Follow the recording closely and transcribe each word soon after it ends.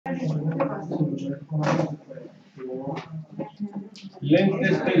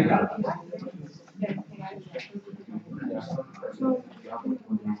Lentes delgadas.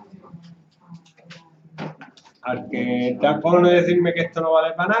 Al que te acabo de decirme que esto no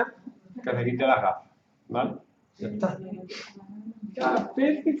vale para nada, que se quite las gafas, ¿vale? Ya está. La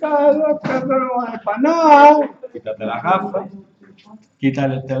física no vale para nada. Quítate las gafas,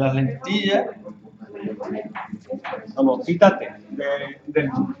 quítate las lentillas. Vamos, quítate del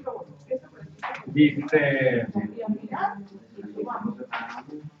mundo. Dice...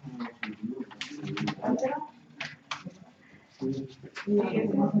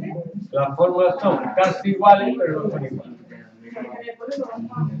 Las fórmulas son casi iguales, pero no son iguales.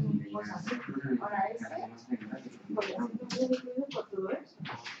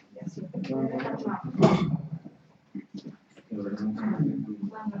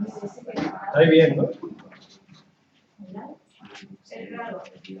 ¿Estáis viendo?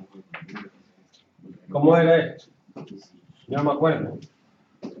 ¿Cómo era esto? Yo no me acuerdo.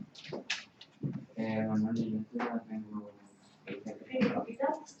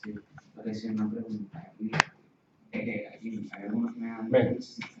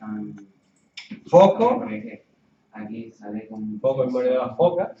 Foco. Foco en medio de la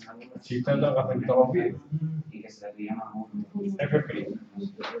foca. Chiste otro que hacen todos los vídeos. F'.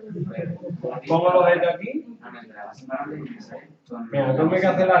 Pongo los de aquí. Mira, no me que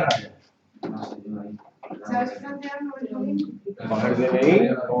hacer la raya. ¿Sabes plantear un Coger DNI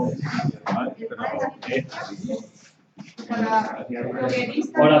o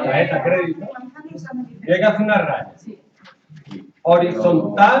la tarjeta de crédito. Y hay que hacer una raya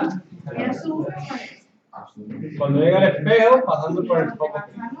horizontal cuando llega el espejo pasando por el foco.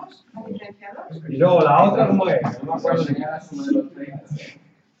 Y luego la otra, ¿cómo era? No me acuerdo.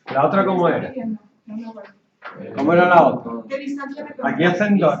 La otra, ¿cómo era? ¿Cómo era la otra? Aquí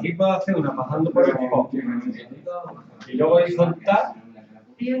hacen dos, aquí puedo hacer una pasando por el foco y luego horizontal,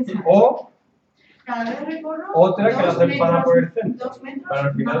 o otra que la hacen pasar por el centro, pero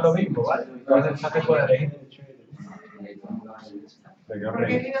al final lo mismo, ¿vale? Entonces se puede elegir.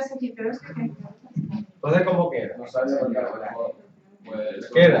 Entonces, ¿cómo queda?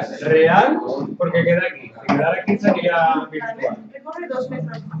 Queda real porque queda aquí. Si quedara aquí sería virtual.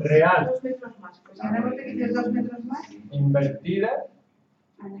 Real. Invertida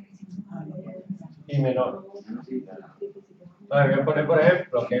y menor. Entonces voy a poner, por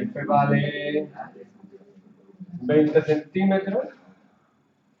ejemplo, que F vale 20 centímetros,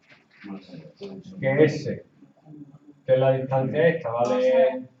 que S, que la distancia esta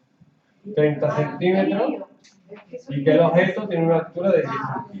vale 30 centímetros, y que el objeto tiene una altura de 10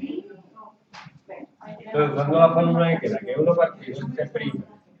 centímetros. Entonces, usando la fórmula que queda, que 1 partido F'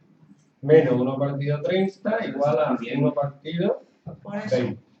 menos 1 partido 30 igual a 1 partido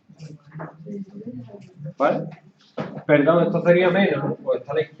 20. ¿Vale? Perdón, esto sería menos, ¿no? Pues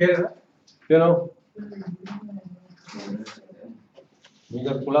está a la izquierda. ¿Sí o no? Mi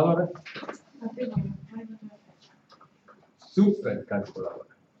calculadora. Super calculadora.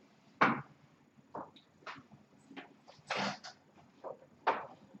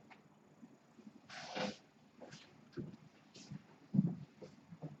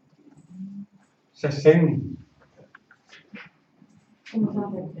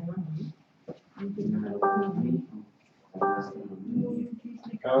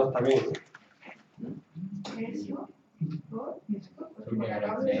 Claro, está bien.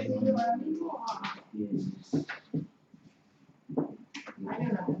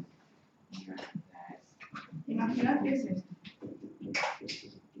 Imaginad qué es esto.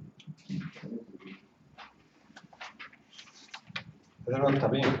 Eso no está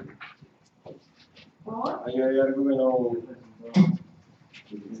bien. ¿Por? Hay algo que no...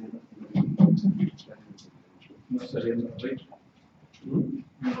 No sé bien.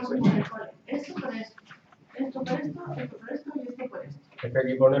 Esto por esto. Esto por esto, esto por esto y esto por esto. Es que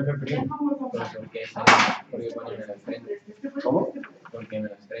aquí pone F'. ¿Cómo? Porque me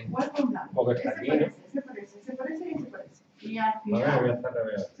las traen. Porque está aquí, ¿no? Ese por ese y ese por ese. Y al A ver, voy a final estar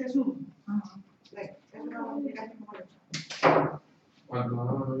revelado. se suma. Es una multiplicación por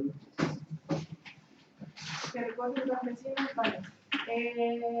 8. Que recuerden las vecinas, vale.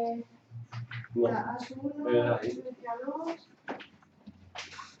 A1, A2,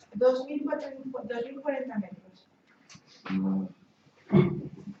 2040 metros.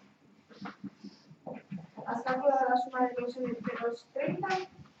 ¿Has calculado la suma de los 30?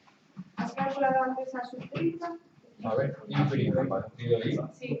 ¿Has calculado antes a sub 30? A ver, imprime partido I.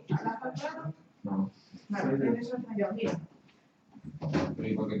 Sí, ¿la has calculado? No. Vale, en eso he fallado. Mira.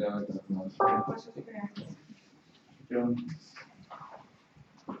 ¿Y por qué te vas a Pues eso que aquí.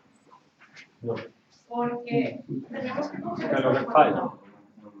 No, Porque tenemos que coger pero lo que esta falla. fórmula.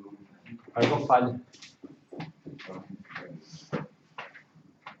 Algo falla.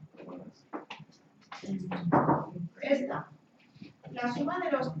 Esta, la suma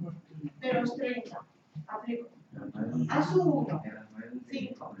de los 30, aplico. A sub 1,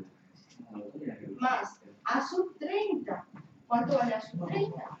 5, más A sub 30. ¿Cuánto vale A sub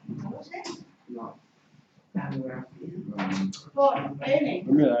 30? No lo sé. Por N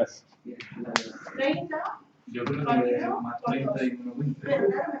Mira eso. 30 Yo creo que partido más por 30 2. y 1,20. Pero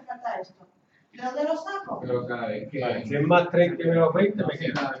claro, me falta esto. ¿De dónde lo saco? Pero cada vez que. Vale, si es más 30 y menos 20, me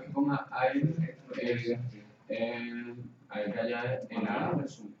queda. Cada vez que ponga ahí que haya en A,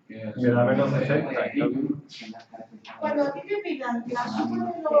 Me da menos 60. Cuando a ti te pidan la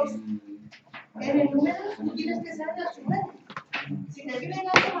suma de los n números, tú tienes que saber la suma. Si te piden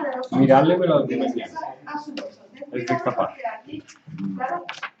la suma de los Mirarle me lo tienes que dimensiono. saber a su peso. Es capaz. Aquí, claro,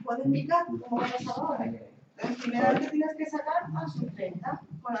 puede indicar cómo vamos ahora. Entonces, primeramente tienes que sacar a su 30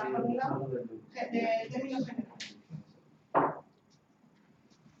 con la fórmula de términos generales.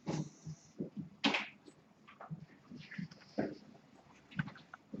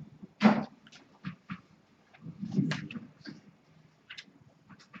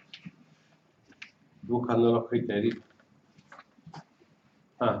 Buscando los criterios.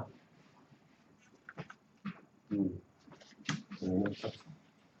 Ah.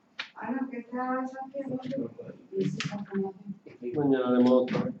 Ana, ¿qué estás haciendo? Mañana haremos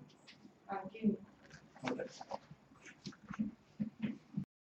otra vez. Aquí.